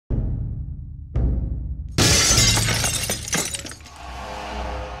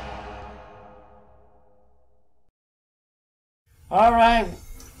All right.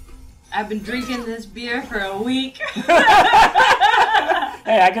 I've been drinking this beer for a week. Hey,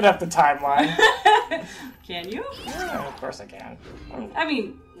 I can up the timeline. Can you? Yeah, of course I can. I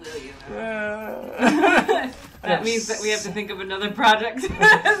mean, will you? That means that we have to think of another project.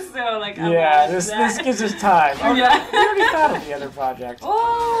 So, like, I'm this gives us time. Oh, yeah. We already thought of the other project.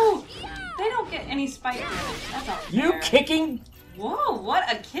 Oh! They don't get any spike damage. That's not fair. You kicking? Whoa, what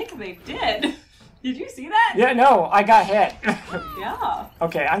a kick they did. Did you see that? Yeah, no, I got hit. Yeah.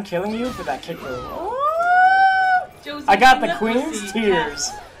 Okay, I'm killing you for that kick move. Josie I got the and Queen's pussy Tears.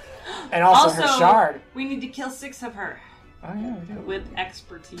 cat. And also her shard. We need to kill 6 of her. Oh, yeah, we do. With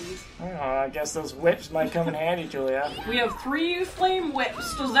expertise. Oh, I guess those whips might come in handy, Julia. We have 3 flame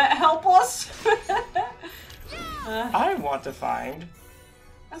whips. Does that help us? I want to find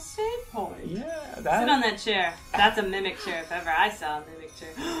a save point. Yeah, Sit on that chair. That's a mimic chair if ever I saw a mimic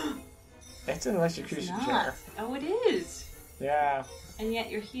chair. It's an electrocution chair. Oh, it is. Yeah. And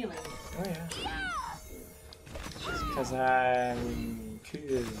yet you're healing. Oh, yeah. Because I'm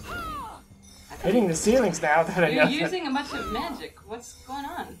cool. Hitting the ceilings now that I know. You're using a bunch of magic. What's going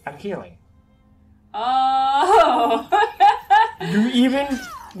on? I'm healing. Oh! You even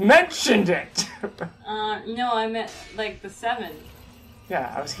mentioned it! No, I meant like the 7.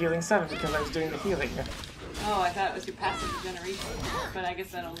 Yeah, I was healing 7 because I was doing the healing. Oh, I thought it was your passive regeneration. But I guess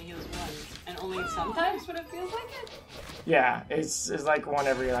that only heals 1. And only sometimes when it feels like it? Yeah, it's like 1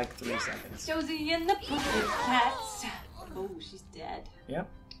 every like 3 seconds. Josie and the Pussycats. Oh, she's dead. Yep.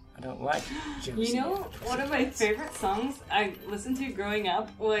 I don't like Josie. You know, one of my favorite songs I listened to growing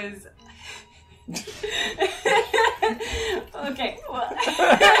up was... Okay, well...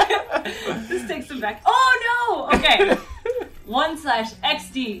 This takes them back. Oh no! Okay.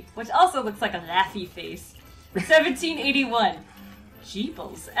 1/XD, which also looks like a laughy face. 1781.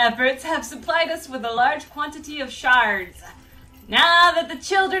 Jeeples efforts have supplied us with a large quantity of shards. Now that the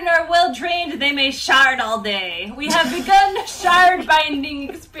children are well trained, they may shard all day. We have begun shard binding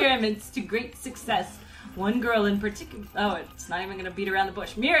experiments to great success. One girl in particular, it's not even going to beat around the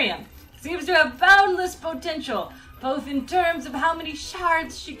bush. Miriam seems to have boundless potential, both in terms of how many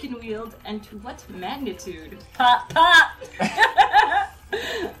shards she can wield and to what magnitude. Pop, pop!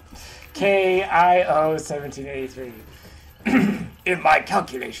 KIO 1783. If my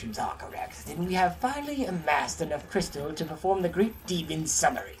calculations are correct, then we have finally amassed enough crystal to perform the great demon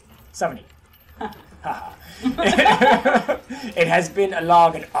summoning. It has been a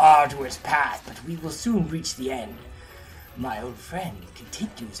long and arduous path, but we will soon reach the end. My old friend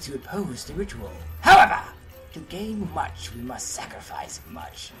continues to oppose the ritual. However, to gain much, we must sacrifice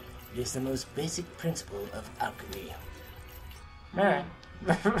much. It is the most basic principle of alchemy. Alright.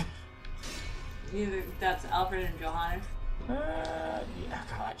 You think that's Alfred and Johannes? Yeah,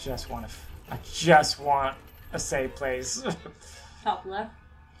 God, I just want a safe place. Top left?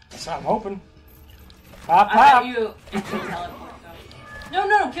 That's what I'm hoping. Pop, I pop! bet you it's a teleport, though.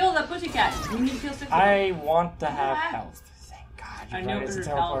 No, kill that pussycat. We need to kill 6 of them. I want to have health. Thank God. I know it's a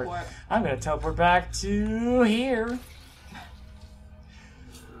teleport. I'm going to teleport back to here.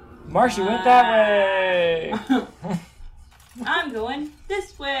 Marcy went that way. I'm going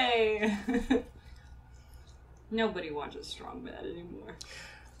this way. Nobody watches Strong Bad anymore.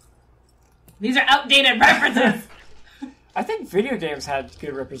 These are outdated references. I think video games had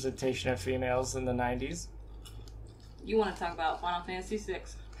good representation of females in the 90s. You want to talk about Final Fantasy VI?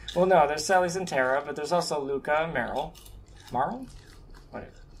 Well, no, there's Sally and Tara, but there's also Luca and Meryl. Marl?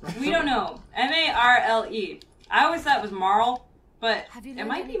 Whatever. We don't know. M-A-R-L-E. I always thought it was Marl, but it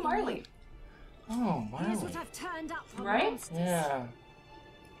might be Marley. Oh, Marley. Right? Yeah.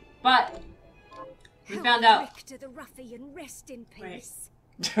 But we found out. Richter the ruffian, rest in peace.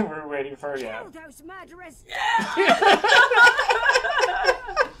 We're waiting for you. Kill those murderers.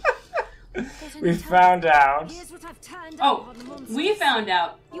 We found out. Oh, we found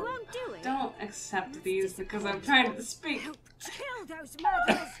out. You won't do it. Don't accept these because I'm trying to speak. Kill those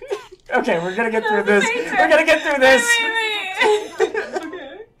murderers. Okay, we're gonna get through this. We're gonna get through this.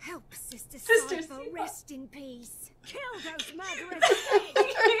 Okay. Help Sister Sister Cypher, rest in peace. Kill those murderers.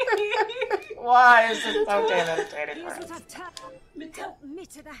 Why is it so damn entertaining for Here's us? what I've done. Help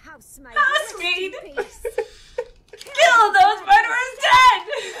Mitta the housemaid. Housemaid? Rest in peace. Kill those murderers dead!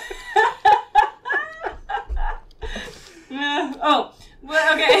 Oh,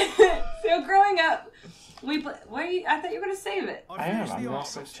 well, okay. So growing up, we play. I thought you were gonna save it. I am. I'm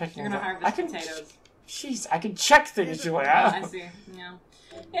also checking. You're gonna harvest potatoes. Jeez, I can check things, Julia. I see. Yeah.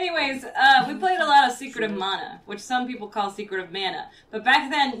 Anyways, we played a lot of Secret of Mana, which some people call Secret of Mana. But back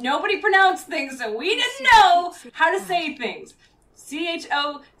then, nobody pronounced things, so we didn't know how to say things.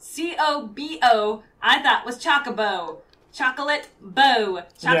 Chocobo, I thought was Chocobo. Chocolate Bow.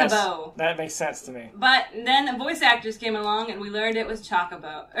 Yes, Chocobo. that makes sense to me. But then the voice actors came along and we learned it was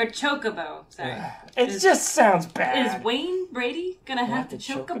Chocobo. Or Chocobo, sorry. It just sounds bad. Is Wayne Brady gonna have to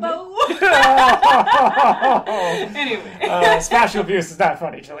Chocobo? Anyway. Spatial abuse is not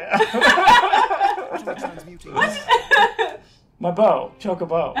funny, Julia. My bow.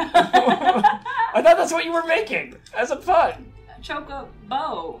 Chocobo. I thought that's what you were making as a pun.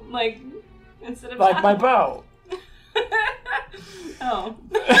 Chocobo. Like, instead of Like my bow. Oh.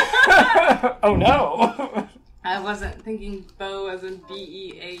 Oh no. I wasn't thinking bow as in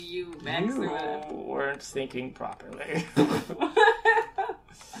B-E-A-U, Max. You weren't thinking properly.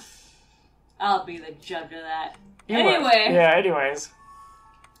 I'll be the judge of that. Anyways.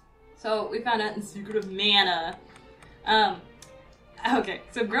 So we found out in Secret of Mana. Okay,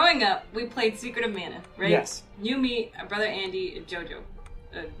 so growing up, we played Secret of Mana, right? Yes. You, me, our brother Andy, and Jojo,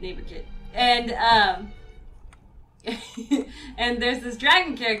 a neighbor kid. And, and there's this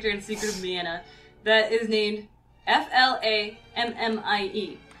dragon character in Secret of Mana that is named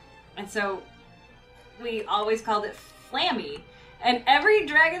Flammie. And so we always called it Flammy. And every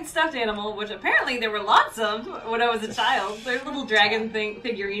dragon stuffed animal, which apparently there were lots of when I was a child, there's little dragon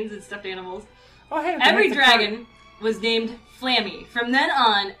figurines and stuffed animals. Oh, hey, Every dragon was named Flammy. From then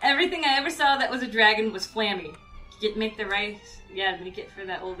on, everything I ever saw that was a dragon was Flammy. Make the rice. Yeah, make it for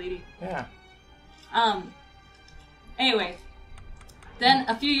that old lady. Yeah. Anyway, then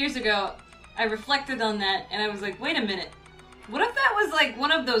a few years ago, I reflected on that, and I was like, wait a minute. What if that was like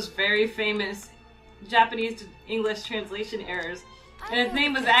one of those very famous Japanese to English translation errors, and its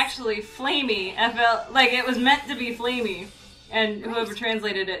name was actually Flamey, like it was meant to be Flamey, and whoever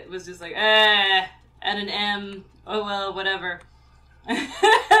translated it was just like, add an M, oh well, whatever.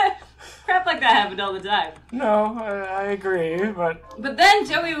 Crap like that happened all the time. No, I agree, but... But then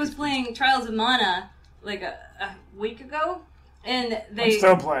Joey was playing Trials of Mana, like a week ago, and they... I'm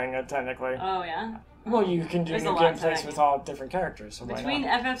still playing it, technically. Oh, yeah? Well, you can do There's new a lot gameplays to with that. all different characters, so Between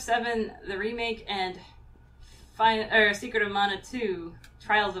why not? FF7, the remake, and Secret of Mana 2,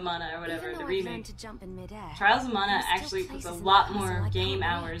 Trials of Mana, or whatever, the remake. To jump in midair, Trials of Mana there's still actually puts a places in lot the puzzle more I game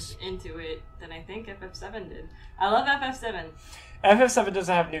can't hours into it than I think FF7 did. I love FF7. FF7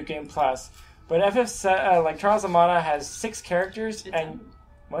 doesn't have New Game Plus, but FF7, like Trials of Mana has 6 characters, and...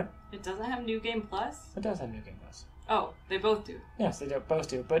 What? It doesn't have New Game Plus? It does have New Game Plus. Oh, they both do. Yes, they both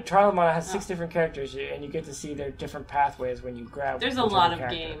do. But Trial of Mana has 6 different characters, and you get to see their different pathways when you grab. There's a whichever lot of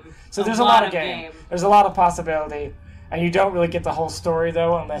character. game. So there's a lot of game. There's a lot of possibility, and you don't really get the whole story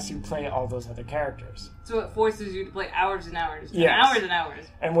though unless you play all those other characters. So it forces you to play hours and hours, Yes. and hours and hours.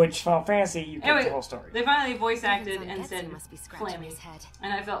 And which Final Fantasy, you get Anyway, the whole story. They finally voice acted Even and Zangetsu said must be scratching Flammy, his head.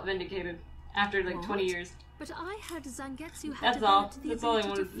 and I felt vindicated after like 20 years. But I heard Zangetsu had That's all. developed the That's all I ability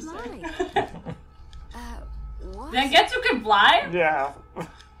wanted to to say. fly. What? Zangetsu can fly? Yeah.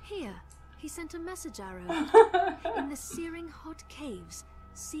 Here, he sent a message arrow. In the searing hot caves,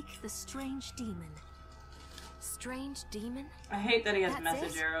 seek the strange demon. Strange demon? I hate that he has That's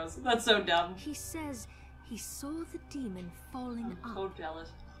message it? arrows. That's so dumb. He says he saw the demon falling I'm up. so jealous.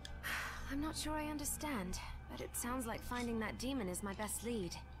 I'm not sure I understand, but it sounds like finding that demon is my best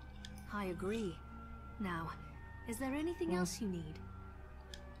lead. I agree. Now, is there anything else you need?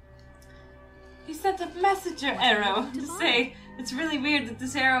 He sent a messenger arrow to say, it's really weird that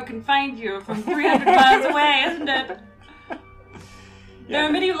this arrow can find you from 300 miles away, isn't it? There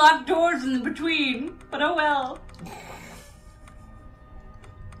are many locked doors in between, but oh well.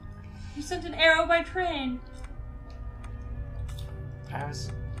 You sent an arrow by train. I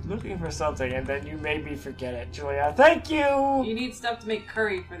was looking for something, and then you made me forget it, Julia. Thank you! You need stuff to make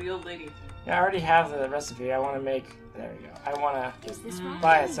curry for the old lady. Yeah, I already have the recipe. I want to make... There we go. I want to Is this right?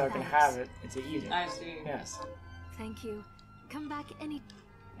 buy it so I can have it to eat it. I see. Yes. Thank you. Come back any...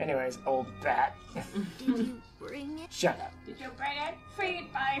 Anyways, old bat. Did you bring it? Shut up. Did you bring it? Feed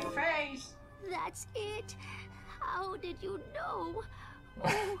my face. That's it. How did you know?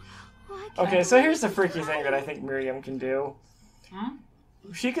 Oh, why can't Okay, so I here's the just freaky thing try? that I think Miriam can do. Hmm?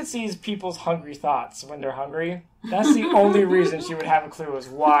 She could see people's hungry thoughts when they're hungry. That's the only reason she would have a clue as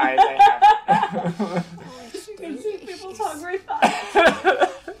why they have it. You can see people's hungry thoughts.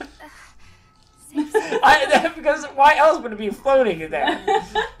 Because why else would it be floating in there?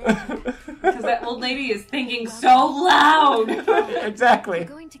 Because that old lady is thinking so loud. Exactly. I'm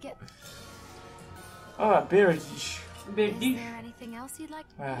going to get... Oh, beer. Is there anything else you'd like?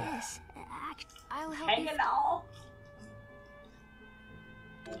 Yes. I'll help Hang you. it all.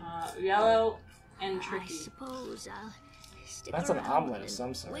 Yellow and I tricky. suppose I'll stick That's an around omelet of and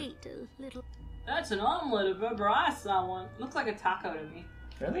some sort. Wait a little. That's an omelet if ever I saw one. Looks like a taco to me.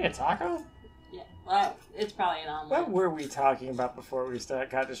 Really? A taco? Yeah, well, it's probably an omelet. What were we talking about before we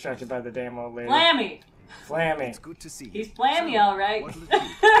got distracted by the damn old lady? Flammy! Flammy. It's good to see you. He's Flammy, alright. What'll it be?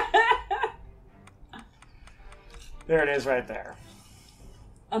 There it is right there.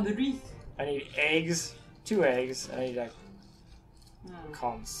 On the wreath. I need eggs. 2 eggs. I need a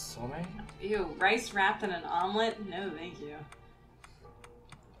consomme. Ew, rice wrapped in an omelet? No, thank you.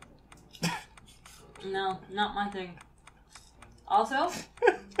 No, not my thing. Also,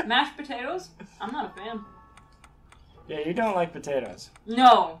 mashed potatoes? I'm not a fan. Yeah, you don't like potatoes.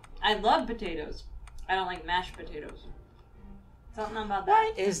 No, I love potatoes. I don't like mashed potatoes. Something about that.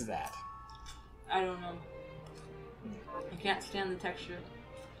 Why is that? I don't know. I can't stand the texture.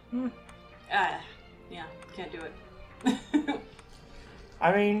 Yeah, can't do it.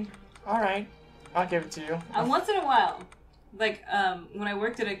 I mean, alright. I'll give it to you. Once in a while, like when I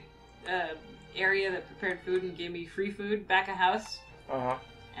worked at a area that prepared food and gave me free food back at house,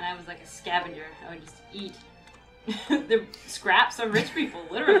 and I was like a scavenger. I would just eat the scraps of rich people,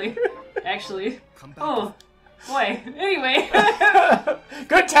 literally. Actually. Oh, boy. Anyway.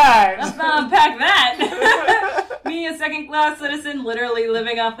 Good times! Let's not unpack that. Me, a second-class citizen, literally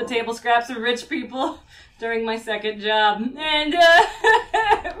living off the table scraps of rich people during my second job. And,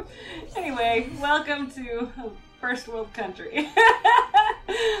 anyway, welcome to a first world country.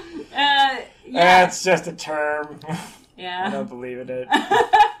 Yeah. That's just a term. Yeah. I don't believe in it.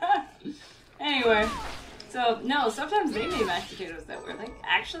 Anyway. So, no, sometimes they made mashed potatoes that were, like,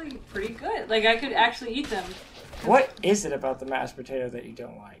 actually pretty good. Like, I could actually eat them. What is it about the mashed potato that you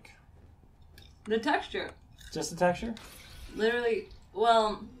don't like? The texture. Just the texture? Literally,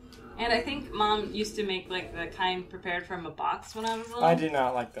 well, and I think Mom used to make, like, the kind prepared from a box when I was little. I do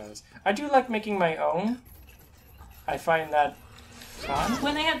not like those. I do like making my own. I find that fun.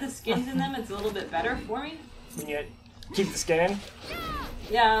 When they have the skins in them, it's a little bit better for me. When you keep the skin in?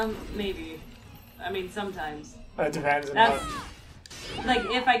 Yeah, maybe. I mean, sometimes. It depends on That's, like,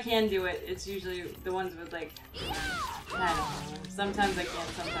 if I can do it, it's usually the ones with, like, I don't know. Sometimes I can,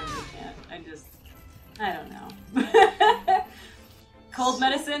 sometimes I can't. I don't know. Cold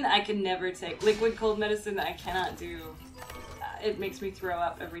medicine, I can never take. Liquid cold medicine, I cannot do. It makes me throw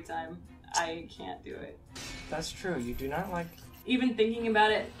up every time. I can't do it. That's true. You do not like... Even thinking about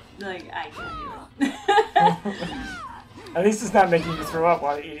it, like, I can't do it. At least it's not making you throw up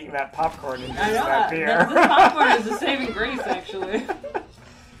while you're eating that popcorn and I know that beer. This popcorn is a saving grace, actually.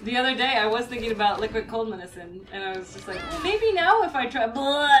 The other day, I was thinking about liquid cold medicine, and I was just like, well, maybe now if I try... I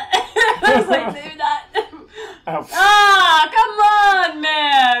was like, maybe not. Oh. Come on,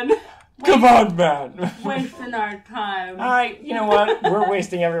 man! Come on, man! Wasting our time. You know what? We're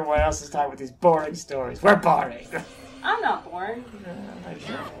wasting everyone else's time with these boring stories. We're boring. I'm not boring.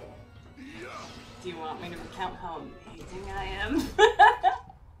 Sure. Do you want me to recount how amazing I am?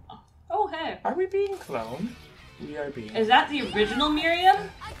 Oh, hey. Are we being cloned? We are being. Is that the original Miriam?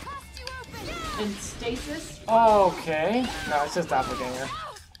 In stasis? Okay. No, it's just doppelganger.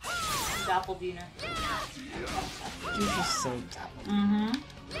 Doppelganger. Did you just say doppelganger? Mm-hmm.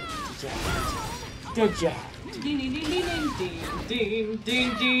 Did you? Ding ding ding ding ding ding ding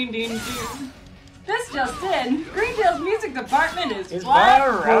ding ding. This just in, Greendale's music department is wide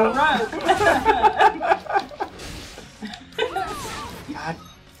viral. God.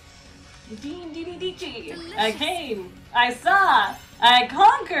 I came, I saw, I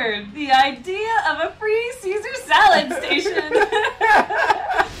conquered the idea of a free Caesar salad station in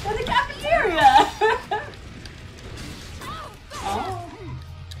the cafeteria. Oh.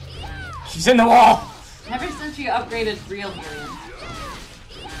 She's in the wall. Ever since you upgraded real Miriam,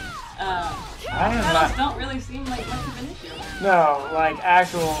 I don't really seem like much of an issue. No, like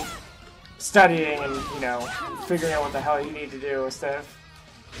actual studying and, figuring out what the hell you need to do and stuff.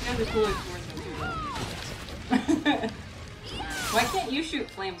 You have the cooler swords than you. Why can't you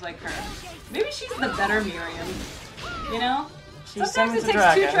shoot flames like her? Maybe she's the better Miriam. You know? Sometimes it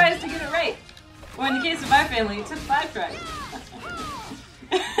takes 2 tries to get it right. Or in the case of my family, it took 5 tries.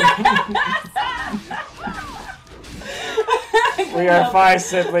 We are 5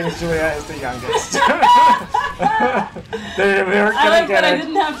 siblings. Julia is the youngest. we were I like that I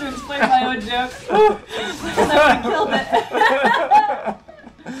didn't have to explain my own joke. That would have killed it.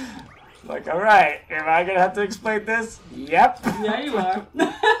 Like, alright, am I gonna have to explain this? Yep. Yeah, you are.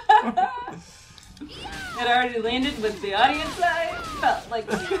 It already landed with the audience eye. Felt like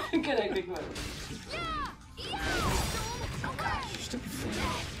a good acting move. Oh god, you stupid flame.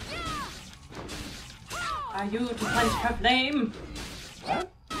 Are you to punch her flame? What?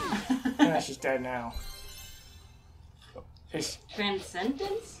 Yeah, she's dead now.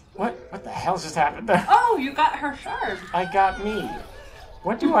 Transcendence? What the hell just happened there? Oh, you got her shard. I got me.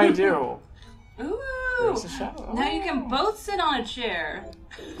 What do I do? Ooh! There's a shadow. Now you can both sit on a chair.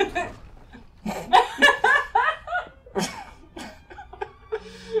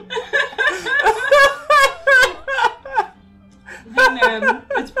 Hey man,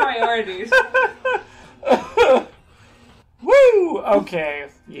 it's priorities. Woo! Okay,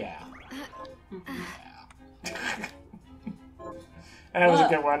 yeah. That was a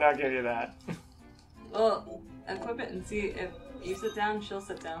good one, I'll give you that. Well, equip it and see if you sit down, she'll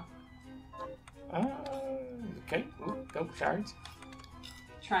sit down. Okay, ooh, go, shards.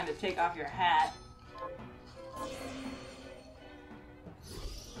 Trying to take off your hat.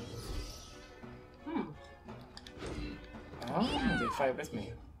 Oh, they fight with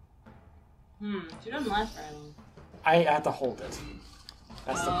me. She doesn't last very long. I have to hold it.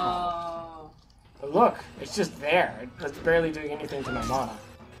 That's the problem. But look, it's just there. It's barely doing anything to my mana.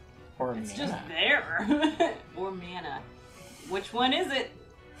 Or It's mana. just there. Or mana. Which one is it?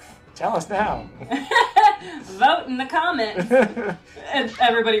 Tell us now. Vote in the comments. And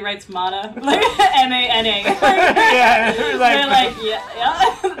everybody writes mana. Like M-A-N-A. Yeah, They're like,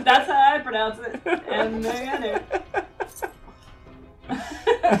 yeah, that's how I pronounce it. M-A-N-A.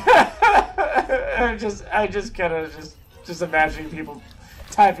 I just kind of just imagining people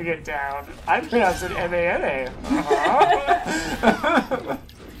typing it down. I pronounce it M-A-N-A. Uh-huh.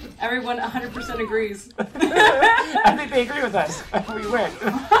 Everyone 100% agrees. I think they agree with us. We win.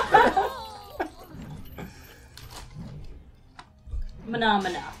 Mana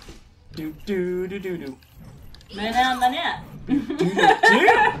mana. Do do do do do. Mana mana. Do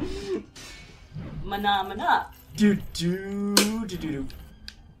do Mana mana. do do do do do.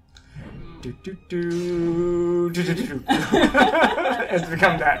 Do do do do do do. It's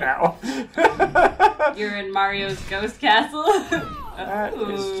become that now. You're in Mario's Ghost Castle? That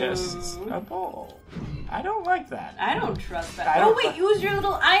is just a ball. I don't like that. I don't trust that. I don't Wait, use your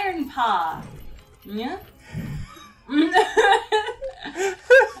little iron paw. Yeah?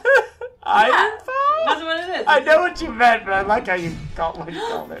 Iron Paw? That's what it is. I know what you meant, but I like how you called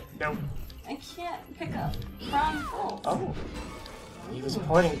it. Nope. I can't pick up bronze bolts. Oh. He was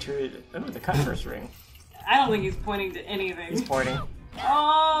pointing to the cutlass ring. I don't think he's pointing to anything. He's pointing.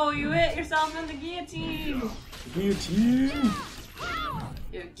 Oh, you hit yourself in the guillotine. Guillotine.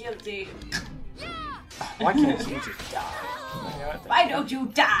 You're guilty. Why can't you just die? Why don't you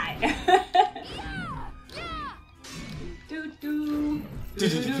die? do do do do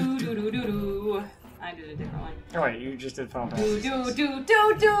do do do do. I did a different one. Oh wait, you just did Final Do Fantasy. do do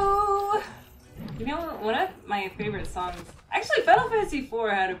do do. You know, one of my favorite songs. Actually, Final Fantasy IV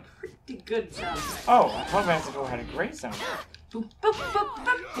had a pretty good soundtrack. Oh, Final Fantasy IV had a great soundtrack. Boop, boop, boop,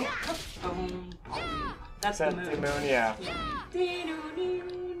 boop, boop, boop, boom. That's the moon. The moon, yeah. Yeah.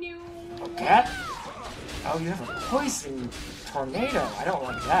 Oh, cat? Oh, you have a poison tornado. I don't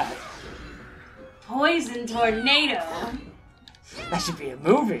like that. Poison tornado. That should be a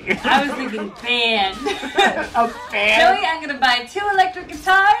movie. I was thinking band. A band? Joey, I'm gonna buy 2 electric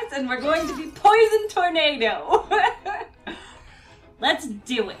guitars and we're going to be Poison Tornado. Let's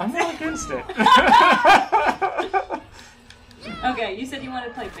do it. I'm not against it. Okay, you said you wanted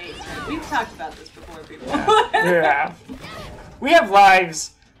to play bass, right? We've talked about this before, people. Yeah. We have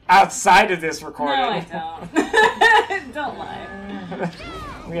lives outside of this recording. No, I don't. Don't lie.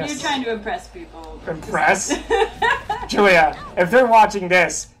 You're trying to impress people. Impress? Julia, if they're watching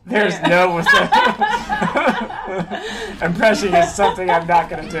this, there's no... Impression is something I'm not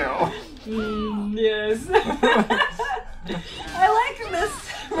going to do. Yes. I like this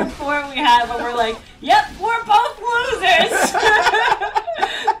rapport we have when we're like, yep, we're both losers.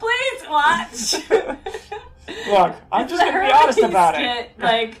 Please watch. Look, I'm just going to be honest about it.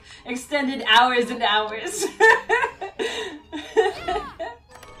 Like, extended hours and hours.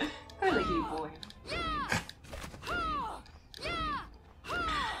 I like you, boy.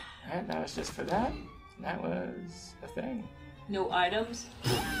 Alright, that was just for that. That was a thing. No items?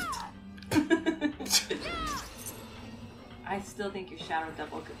 I still think your shadow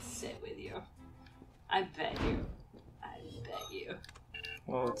double could sit with you. I bet you. I bet you.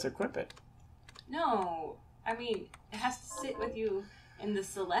 Well, let's equip it. No, I mean, it has to sit with you in the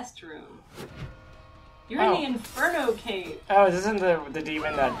Celeste room. You're in the Inferno cave. Oh, this isn't the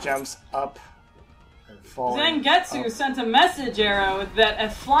demon that jumps up and falls. Zangetsu sent a message arrow that a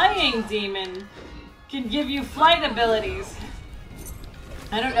flying demon can give you flight abilities.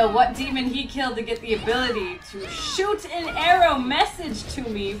 I don't know what demon he killed to get the ability to shoot an arrow message to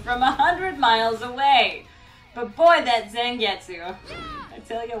me from 100 miles away. But boy, that Zangetsu. I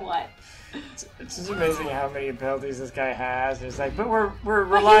tell you what. It's just amazing how many abilities this guy has. It's like, but we're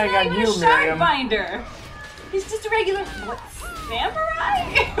relying on you, Miriam. Shardbinder. He's just a regular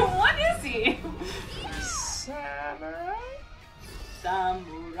samurai. What is he? see. Samurai?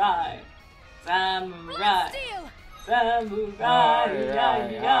 Samurai. Samurai. Steel! Samurai.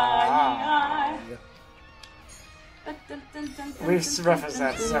 We've referenced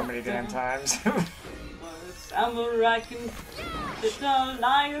that so many damn times. Samurai can hit the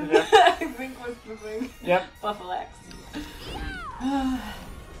lion. Yep. I think was the thing. Yep. Buffalo axe. Oh,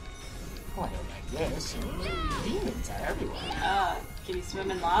 I don't like this. Demons are everywhere. Can you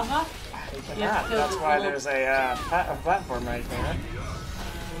swim in lava? You You cannot. have to kill That's the why little- there's a platform right there.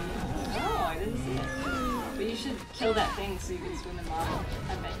 Oh, I didn't see it. But you should kill that thing so you can swim in lava.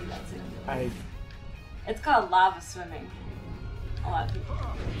 I bet you that's it. It's called lava swimming. A lot of people.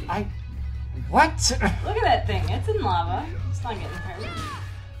 What? Look at that thing. It's in lava. It's not getting hurt.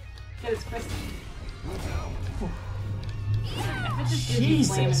 Get its crystal. If it just gives you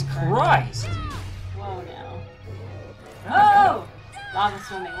flame Jesus inferno. Christ. Whoa now. Oh! Lava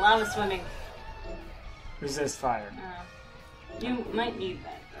swimming. Lava swimming. Resist fire. You might need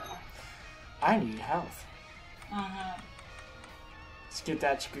that though. I need health. Uh-huh. Let's get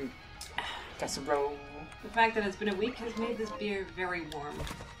that scoop. Casserole. The fact that it's been a week has made this beer very warm.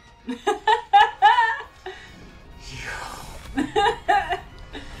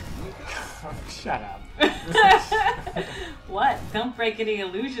 Shut up. What? Don't break any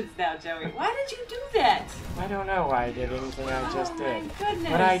illusions now, Joey. Why did you do that? I don't know why I did anything I just Oh did. my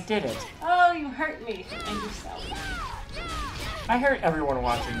goodness. But I did it. Oh, you hurt me and yourself. I hurt everyone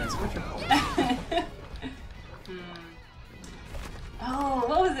watching this. What's your point? Oh,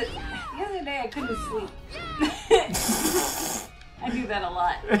 what was it? The other day I couldn't sleep. I do that a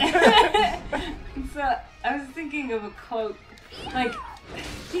lot. So I was thinking of a quote. Like,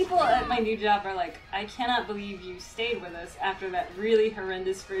 people at my new job are like, I cannot believe you stayed with us after that really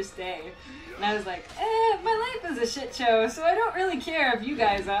horrendous first day. And I was like, my life is a shit show, so I don't really care if you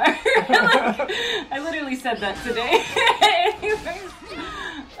guys are. Like, I literally said that today. Anyways,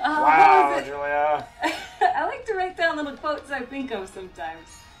 Wow, Julia. I like to write down little quotes I think of sometimes.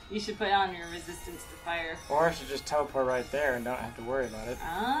 You should put on your resistance to fire. Or I should just teleport right there and don't have to worry about it.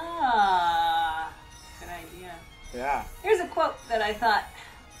 Ah, good idea. Yeah. Here's a quote that I thought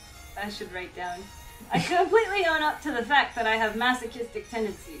I should write down. I completely own up to the fact that I have masochistic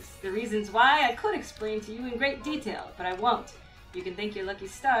tendencies. The reasons why I could explain to you in great detail, but I won't. You can thank your lucky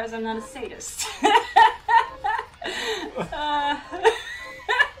stars I'm not a sadist.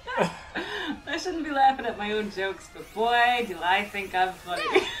 I shouldn't be laughing at my own jokes, but boy, do I think I'm funny.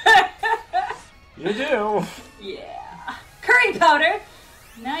 You do. Yeah. Curry powder!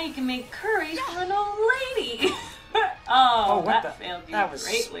 Now you can make curries for an old lady! Oh, what that failed you That was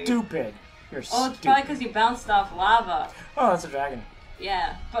greatly. stupid. You're Oh, stupid. it's probably because you bounced off lava. Oh, that's a dragon.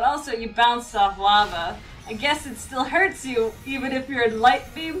 Yeah, but also you bounced off lava. I guess it still hurts you, even if you're in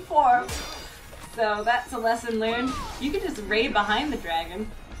light beam form. So that's a lesson learned. You can just ray behind the dragon,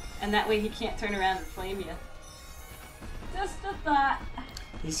 and that way he can't turn around and flame you. Just a thought.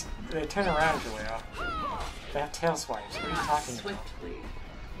 They turn around, Julia. They have tail swipes. What are you Not talking about? swiftly.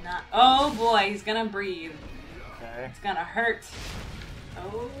 Not. Oh boy, he's gonna breathe. Okay. It's gonna hurt.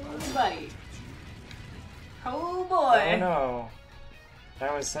 Oh, buddy. Oh boy. Oh no.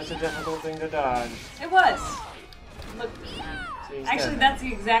 That was such a difficult thing to dodge. It was. Look. So he's Actually, dead. that's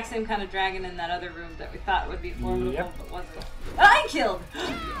the exact same kind of dragon in that other room that we thought would be formidable, Yep. but wasn't. I killed!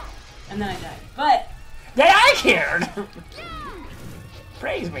 And then I died. But, Yeah, I cared!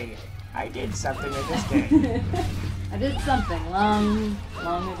 Praise me. I did something in this game. I did something long,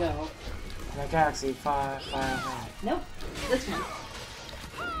 long ago. The galaxy far, far away. Nope. This one.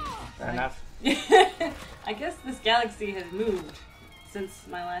 Fair enough. I guess this galaxy has moved since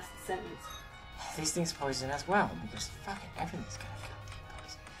my last sentence. These things poison as well, because fucking everything's gonna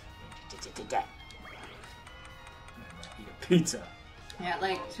be poison. Eat a pizza. Yeah,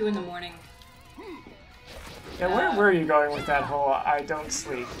 like 2 in the morning. Yeah, where were you going with that whole I don't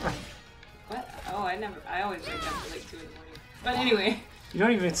sleep? What? Oh, I always wake up at like 2 in the morning. But anyway. You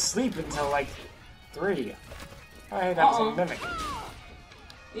don't even sleep until like 3. Oh, hey, that was a mimic.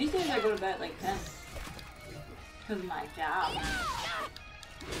 These days I go to bed at like 10. Because of my job.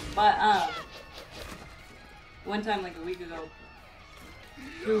 But, one time like a week ago,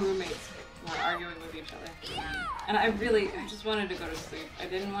 2 roommates were arguing with each other. And I just wanted to go to sleep. I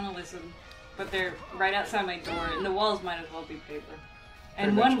didn't want to listen. But they're right outside my door, and the walls might as well be paper.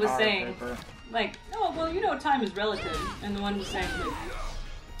 And Pretty one much was are saying, paper. like, oh, well, you know time is relative. And the one was saying, like,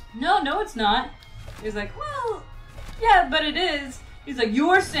 no, it's not. He's like, well, yeah, but it is. He's like,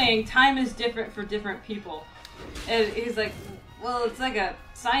 you're saying time is different for different people. And he's like, well, it's like a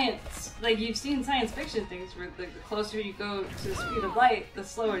science, like you've seen science fiction things where like the closer you go to the speed of light, the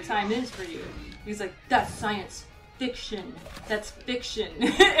slower time is for you. He's like, that's science fiction. That's fiction.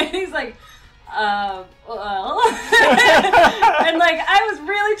 And he's like, well. And like, I was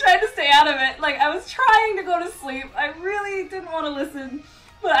really trying to stay out of it. Like, I was trying to go to sleep. I really didn't want to listen.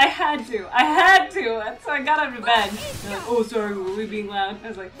 But I had to. And so I got out of bed. They're like, oh, sorry, were we being loud? I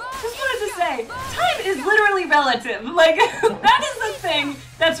was like, just wanted to say, time is literally relative. Like, that is a thing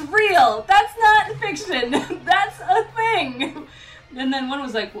that's real. That's not fiction. That's a thing. And then one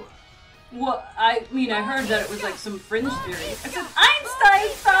was like, well, I mean, I heard that it was like some fringe theory. I said, Einstein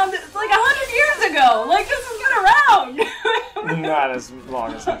found it like 100 years ago. Like, this has been around. Not as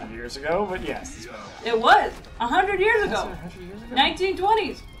long as 100 years ago, but yes. It's been around. It was 100 years ago. 100 years ago?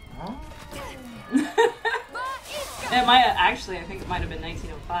 1920s. Huh? It might actually. I think it might have been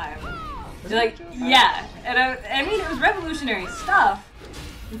 1905. Like, yeah, and I mean, it was revolutionary stuff,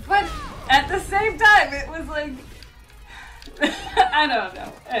 but at the same time, it was like, I don't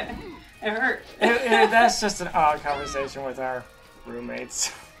know, it hurt. That's just an odd conversation with our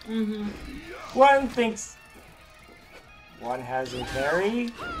roommates. Mm-hmm. One thinks one has a very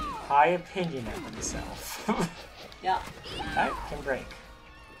high opinion of himself. Yeah. That can break.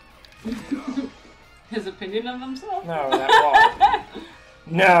 His opinion of himself? No, that wall.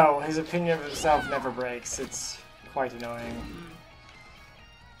 No, his opinion of himself never breaks. It's quite annoying.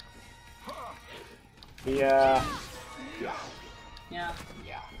 Yeah. Yeah. Yeah.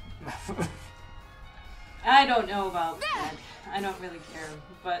 I don't know about that. I don't really care,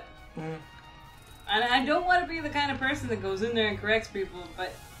 but... And I don't want to be the kind of person that goes in there and corrects people,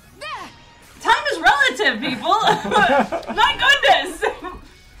 but... Time is relative, people! My goodness!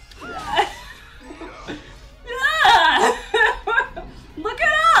 Look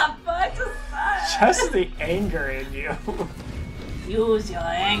it up! Just the anger in you. Use your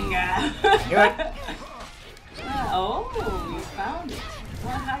anger. Do it. Oh, you found it.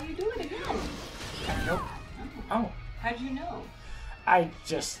 Well, how you do it again? Nope. Oh. How'd you know? I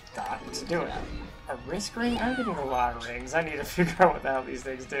just thought to do it. A risk ring? I'm getting a lot of rings. I need to figure out what the hell these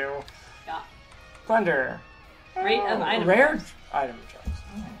things do. Yeah. Plunder. Rate of item Rare drops. item drops.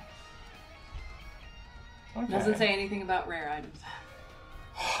 Oh. Okay. Doesn't say anything about rare items.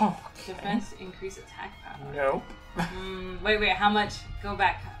 Okay. Defense, increase attack power. Nope. Wait, how much? Go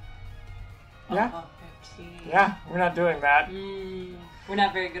back. Yeah. Oh, 15. Yeah, we're not doing that. We're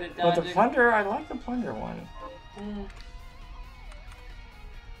not very good at But dodging. the plunder, I like the plunder one.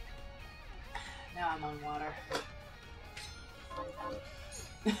 Now I'm on water.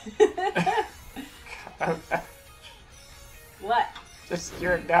 What? Just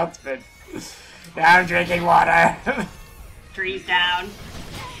your announcement. Now I'm drinking water. Trees down.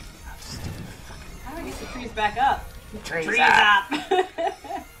 How do I get the trees back up? Trees up.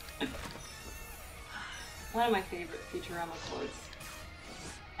 One of my favorite Futurama quotes.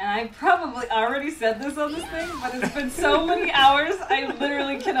 And I probably already said this on this thing, but it's been so many hours, I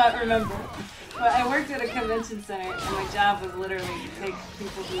literally cannot remember. But I worked at a convention center, and my job was literally to take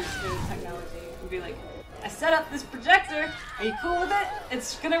people who were scared of technology and be like, I set up this projector, are you cool with it?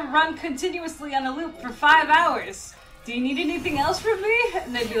 It's gonna run continuously on a loop for 5 hours. Do you need anything else from me?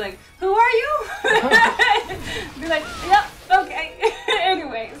 And they'd be like, who are you? Be like, yep, okay.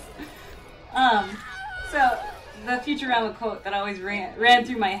 Anyways. So the Futurama quote that always ran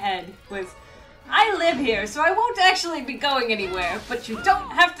through my head was, I live here, so I won't actually be going anywhere, but you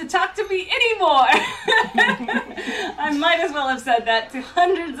don't have to talk to me anymore. I might as well have said that to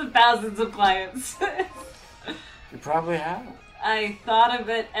hundreds of thousands of clients. You probably have. I thought of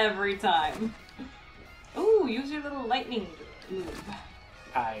it every time. Ooh, use your little lightning move.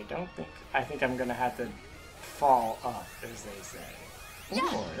 I think I'm gonna have to fall up, as they say.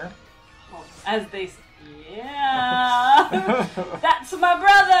 Or... Oh, as they say. Yeah! That's my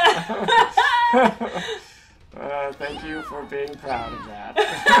brother! Thank you for being proud of that.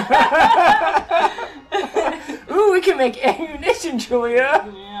 Ooh, we can make ammunition, Julia!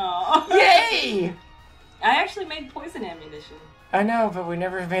 Yeah. Yay! I actually made poison ammunition. I know, but we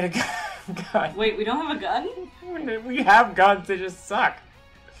never made a gun. Wait, we don't have a gun? We have guns, they just suck.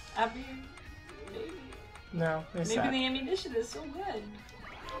 I mean, maybe. No, they Maybe suck. the ammunition is so good.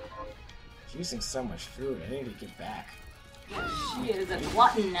 Using so much food, I need to get back. Yeah, she is a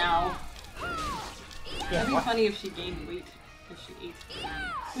glutton now. Yeah, It'd be funny if she gained weight. If she ate.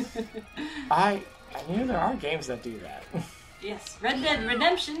 I knew there are games that do that. Yes, Red Dead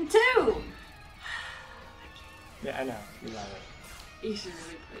Redemption 2! Yeah, I know. You love it. You should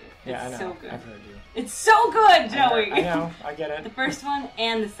really play it. Yeah, It's I know. so good. I've heard you. It's so good, Joey! I know. I get it. The first one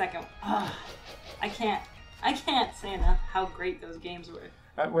and the second one. Oh, I can't. I can't say enough how great those games were.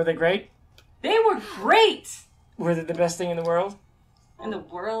 Were they great? They were great! Were they the best thing in the world? In the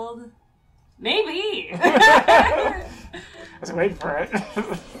world? Maybe! I was waiting for it.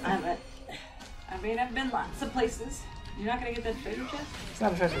 I mean, I've been lots of places. You're not gonna get that treasure chest? It's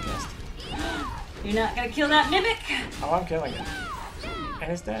not a treasure chest. You're not gonna kill that mimic? Oh, I'm killing it.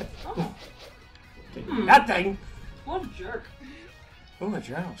 And it's dead. Oh. That thing! What a jerk. Ooh, a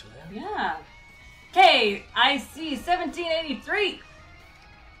journal to that. Yeah. Okay, I see 1783.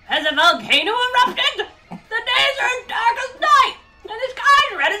 Has a volcano erupted? The days are as dark as night, and the sky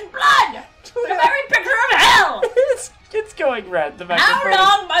is red as blood. The very picture of hell. It's going red. The How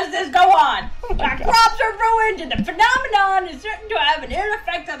long must this go on? Our crops are ruined, and the phenomenon is certain to have an ill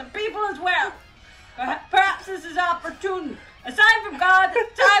effect on the people as well. Perhaps this is opportune. A sign from God that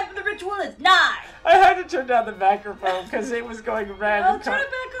the time for the ritual is nigh. I had to turn down the microphone because it was going red. Oh, turn it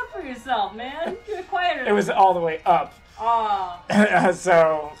back up for yourself, man. Do it quieter. It was all the way up. Oh.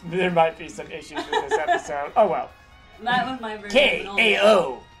 So there might be some issues with this episode. Oh well. That was my version.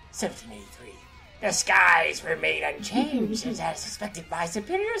 KAO 1783. The skies remain unchanged, and as suspected, my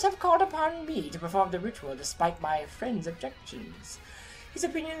superiors have called upon me to perform the ritual despite my friend's objections. His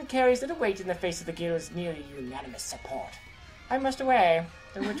opinion carries little weight in the face of the guild's nearly unanimous support. I must away.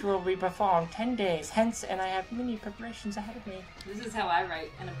 The ritual will be performed 10 days hence, and I have many preparations ahead of me. This is how I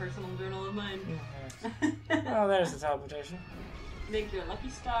write in a personal journal of mine. Oh, there's the teleportation. Make your lucky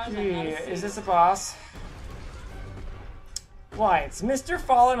stars. Gee, is this a boss? Why, it's Mr.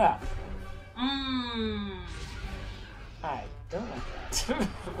 Fallen Up. I don't like that.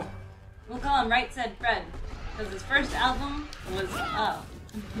 We'll call him Right Said Fred, because his first album was Up.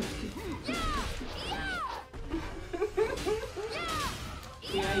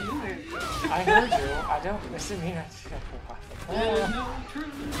 Yeah, you heard me. I heard you. I don't listen. There's no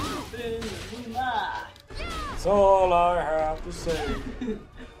truth in lie. That's all I have to say.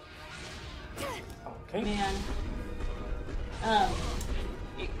 Okay. Man.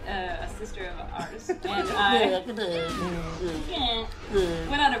 A sister of ours and I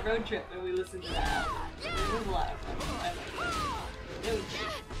went on a road trip and we listened to that. It was a lot of fun. I liked it. It was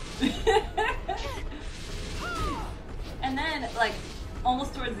great. And then, like,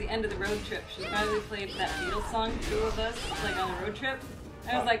 almost towards the end of the road trip, she finally played that Beatles song, Two of Us, like on the road trip.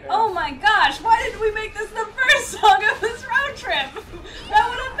 I was like, oh my gosh, why didn't we make this the first song of this road trip? That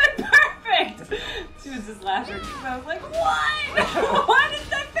would have been perfect! She was just laughing. I was like, what? Why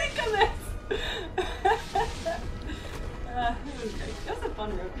didn't I think of this? It was great. It was a fun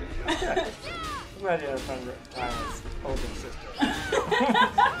road trip. I'm glad you had a fun time with older sister.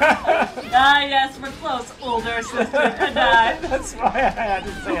 Ah, yes, we're close, older sister and I. That's why I had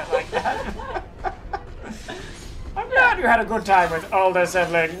to say it like that. I'm glad you had a good time with older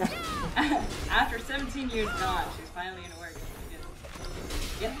sibling. After 17 years gone, she's finally in Oregon.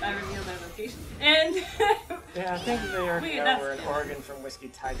 Yep, I revealed their location. And yeah, I think they are wait, over in Oregon from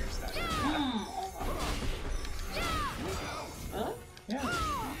WhiskeyTiger stuff. Really? Yeah.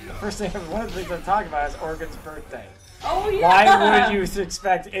 The first thing, one of the things I'm talking about is Oregon's birthday. Oh yeah. Why would you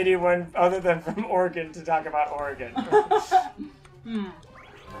expect anyone other than from Oregon to talk about Oregon?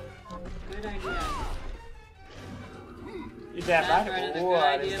 Good idea. Your dad That's might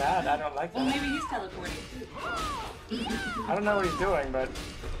what is that? I don't like that. Well, maybe he's teleporting too. I don't know what he's doing, but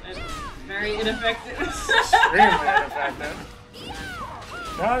It's very ineffective. extremely ineffective.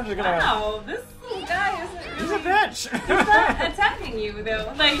 No, I'm just gonna. Wow, this little guy isn't really. He's a bitch. He's not attacking you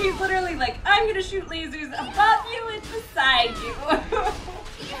though. Like he's literally like, I'm gonna shoot lasers above you and beside you.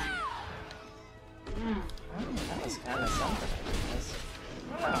 That was kind of something.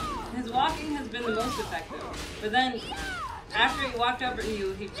 His walking has been the most effective, but then after he walked over to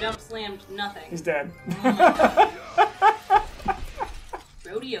you, he jump slammed nothing. He's dead.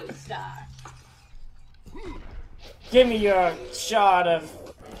 Rodeo star. Give me your shot of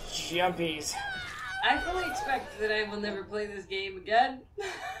jumpies. I fully expect that I will never play this game again.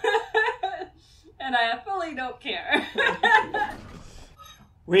 And I fully don't care.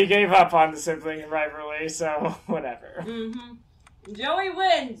 We gave up on the Sibling Rivalry, so whatever. Joey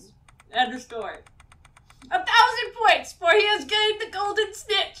wins. End of story. 1,000 points, for he has gained the golden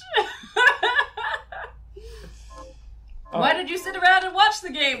snitch. Why did you sit around and watch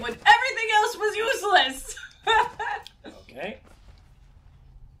the game when everything else was useless? Okay.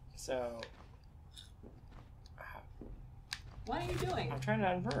 So. What are you doing? I'm trying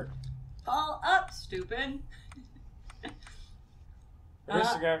to invert. Fall up, stupid.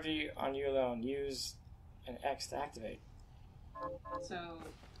 Reduce the gravity on you alone. Use an X to activate. So,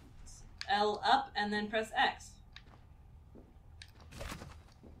 L up and then press X.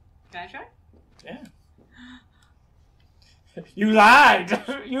 Can I try? Yeah. You lied!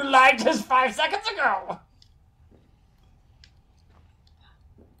 You lied just 5 seconds ago!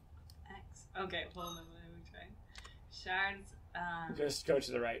 X. Okay, hold on. Let me try. Shards. Just go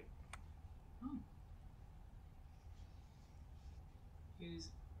to the right. Use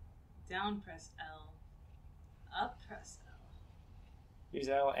down press L. Up press L. Use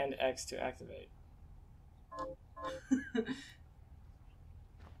L and X to activate.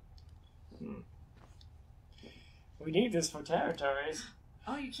 We need this for territories.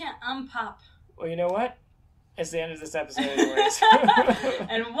 Oh, you can't unpop. Well, you know what? It's the end of this episode anyways.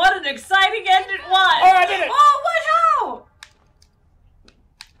 And what an exciting end it was! Oh, I did it! Oh, what? How?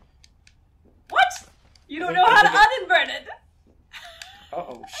 What? You don't know how to uninvert it.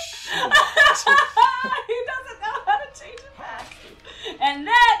 Uh-oh, shit. He doesn't know how to change it back. And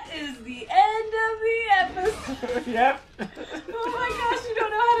that is the end of the episode. Yep. Oh my gosh, you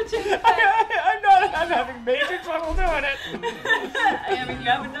don't know how to change it back. I'm having major trouble doing it. I mean, you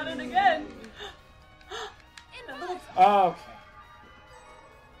haven't done it again. Okay.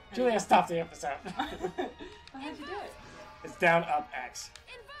 Julia, stop the episode. How'd you do it? It's down, up, X.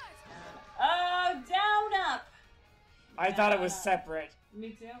 Down, up. I thought it was separate.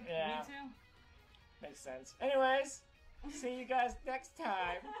 Me too. Yeah. Me too. Makes sense. Anyways, see you guys next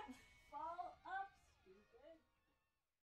time.